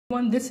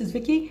This is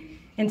Vicky,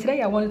 and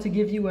today I wanted to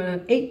give you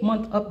an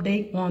 8-month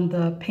update on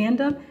the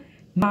Panda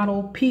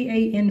model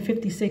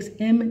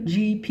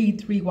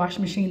PAN56MGP3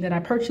 washing machine that I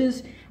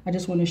purchased. I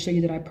just want to show you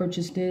that I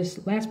purchased this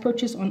last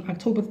purchase on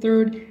October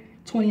 3rd,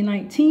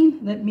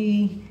 2019. Let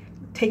me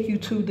take you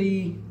to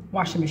the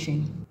washing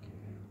machine.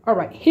 All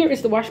right, here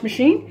is the washing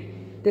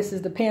machine. This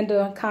is the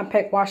Panda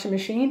compact washing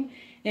machine,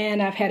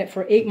 and I've had it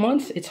for 8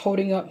 months. It's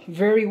holding up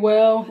very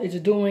well. It's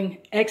doing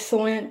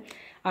excellent.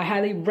 I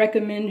highly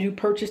recommend you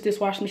purchase this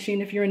washing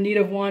machine if you're in need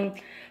of one.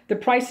 The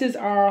prices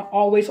are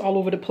always all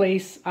over the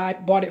place. I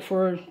bought it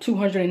for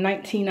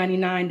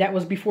 $219.99. That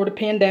was before the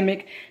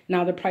pandemic.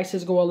 Now the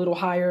prices go a little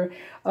higher.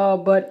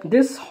 But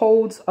this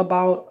holds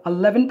about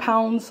 11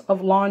 pounds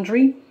of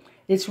laundry.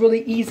 It's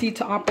really easy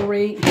to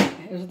operate.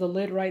 There's the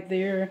lid right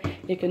there.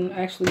 It can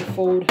actually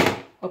fold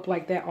up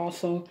like that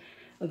also,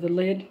 the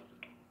lid.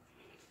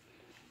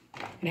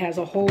 It has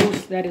a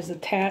hose that is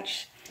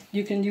attached.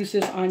 You can use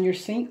this on your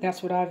sink.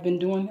 That's what I've been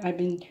doing. I've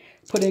been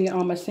putting it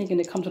on my sink, and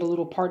it comes with a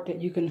little part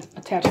that you can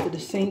attach to the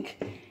sink.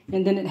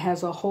 And then it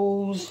has a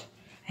hose.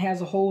 It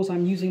has a hose.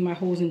 I'm using my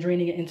hose and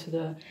draining it into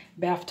the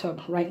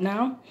bathtub right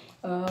now.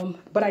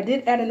 But I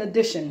did add an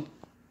addition.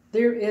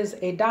 There is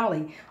a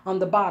dolly on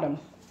the bottom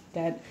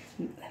that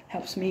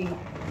helps me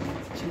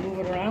to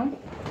move it around.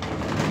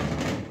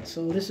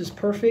 So this is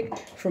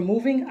perfect for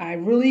moving. I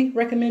really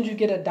recommend you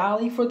get a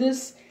dolly for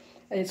this.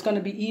 It's going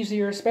to be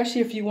easier,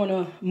 especially if you want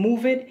to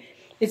move it.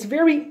 It's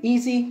very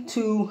easy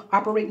to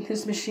operate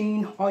this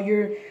machine. All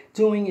you're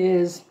doing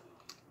is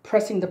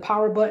pressing the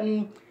power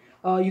button.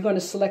 You're going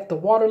to select the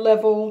water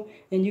level,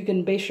 and you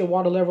can base your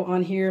water level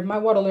on here. My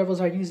water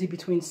levels are usually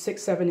between 6,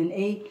 7, and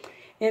 8.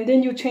 And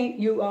then you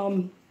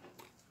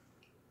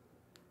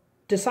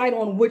decide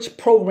on which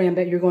program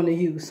that you're going to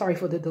use. Sorry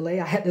for the delay.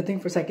 I had to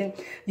think for a second.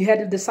 You had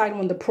to decide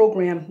on the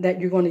program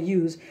that you're going to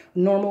use.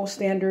 Normal,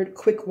 standard,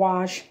 quick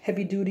wash,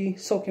 heavy duty,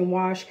 soak and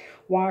wash,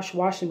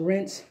 wash and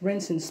rinse,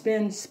 rinse and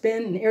spin,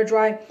 spin and air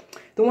dry.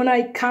 The one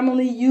I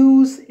commonly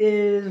use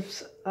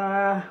is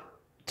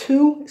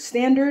 2,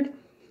 standard,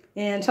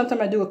 and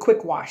sometimes I do a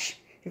quick wash.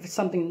 If it's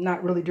something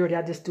not really dirty,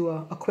 I just do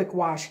a quick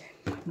wash.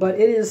 But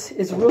it's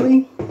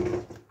really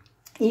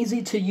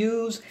easy to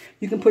use.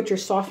 You can put your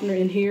softener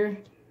in here.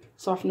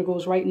 Softener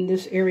goes right in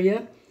this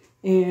area.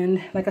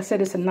 And like I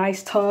said, it's a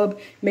nice tub.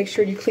 Make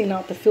sure you clean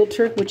out the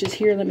filter, which is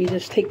here. Let me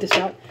just take this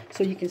out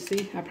so you can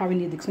see. I probably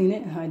need to clean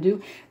it, and I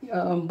do.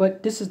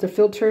 But this is the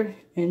filter,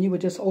 and you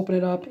would just open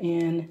it up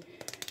and,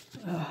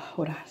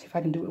 hold on, see if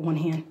I can do it with one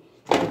hand.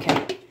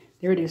 Okay,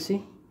 there it is,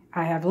 see?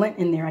 I have lint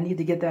in there. I need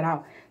to get that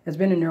out. It's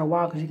been in there a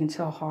while because you can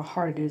tell how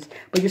hard it is.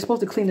 But you're supposed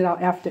to clean it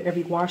out after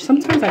every wash.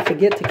 Sometimes I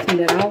forget to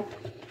clean it out.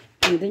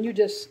 And then you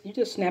just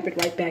snap it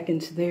right back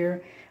into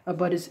there.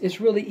 But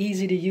it's really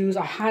easy to use.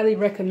 I highly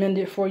recommend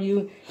it for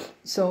you.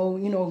 So,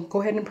 you know,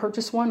 go ahead and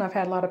purchase one. I've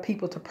had a lot of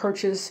people to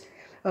purchase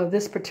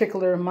this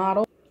particular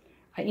model.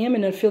 I am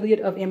an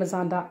affiliate of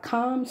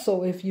Amazon.com.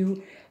 So if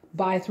you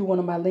buy through one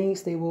of my links,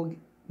 they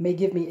may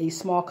give me a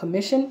small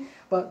commission.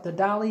 But the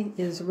dolly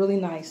is really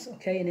nice,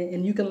 okay?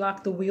 And you can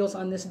lock the wheels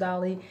on this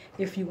dolly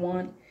if you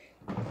want.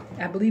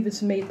 I believe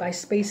it's made by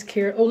Space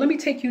Care. Oh, let me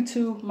take you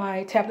to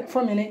my tablet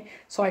for a minute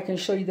so I can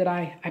show you that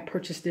I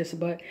purchased this.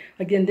 But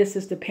again, this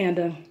is the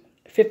Panda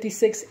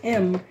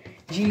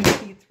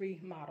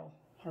 56MGP3 model.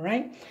 All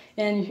right.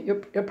 And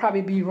it'll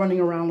probably be running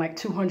around like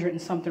 200 and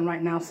something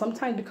right now.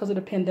 Sometimes because of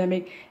the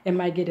pandemic, it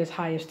might get as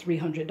high as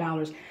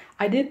 $300.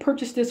 I did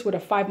purchase this with a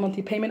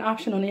 5-monthly payment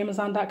option on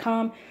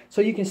Amazon.com.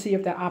 So you can see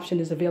if that option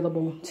is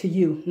available to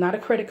you. Not a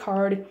credit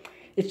card.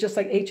 It's just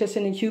like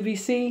HSN and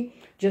QVC.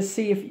 Just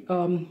see if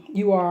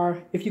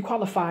you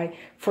qualify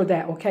for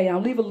that, okay? I'll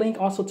leave a link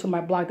also to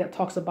my blog that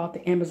talks about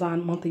the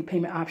Amazon monthly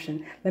payment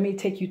option. Let me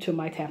take you to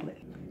my tablet.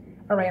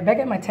 All right, I'm back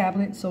at my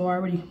tablet, so I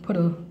already put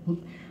a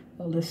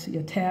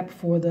tab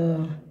for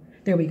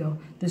there we go,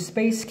 the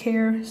Space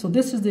Care. So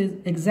this is the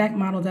exact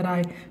model that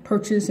I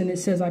purchased, and it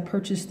says I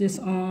purchased this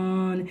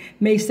on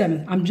May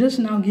 7th. I'm just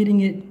now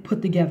getting it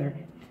put together.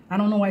 I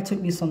don't know why it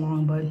took me so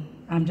long, but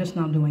I'm just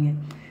now doing it.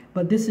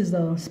 But this is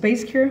the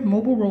Space Care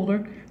mobile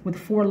roller with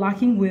 4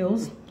 locking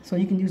wheels. So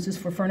you can use this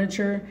for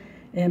furniture,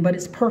 but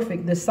it's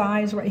perfect. The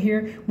size right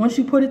here, once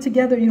you put it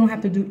together, you don't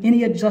have to do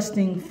any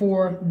adjusting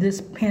for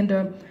this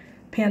Panda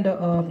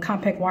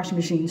compact washing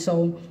machine.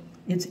 So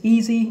it's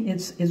easy,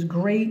 it's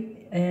great.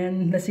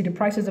 And let's see, the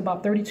price is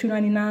about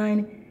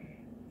 $32.99,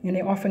 and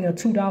they're offering a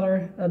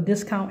 $2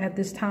 discount at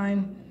this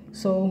time.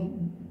 So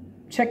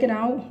check it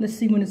out. Let's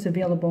see when it's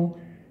available.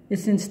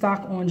 It's in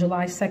stock on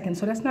July 2nd,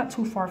 so that's not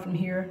too far from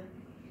here.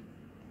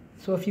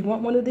 So if you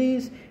want one of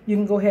these, you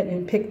can go ahead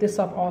and pick this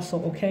up also,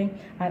 okay?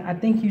 I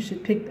think you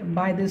should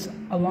buy this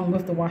along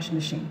with the washing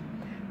machine.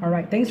 All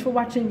right, thanks for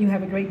watching. You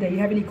have a great day. You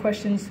have any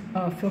questions,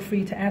 feel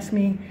free to ask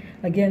me.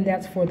 Again,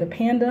 that's for the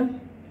Panda.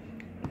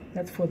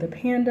 That's for the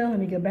Panda. Let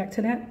me get back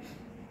to that.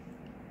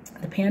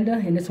 The Panda,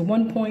 and it's a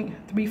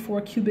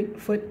 1.34 cubic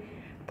foot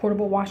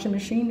portable washing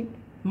machine,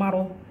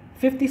 model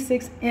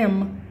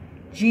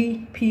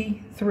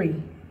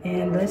 56MGP3.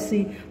 And let's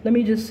see, let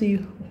me just see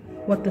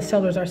what the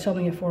sellers are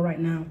selling it for right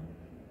now.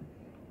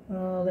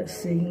 Let's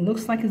see,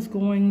 looks like it's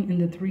going in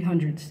the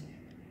 300s.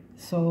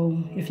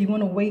 So if you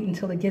want to wait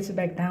until it gets it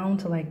back down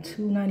to like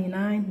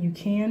 $2.99, you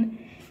can.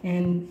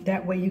 And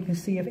that way you can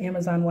see if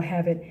Amazon will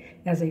have it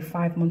as a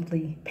 5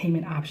 monthly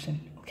payment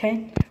option.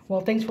 Okay? Well,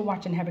 thanks for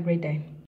watching. Have a great day.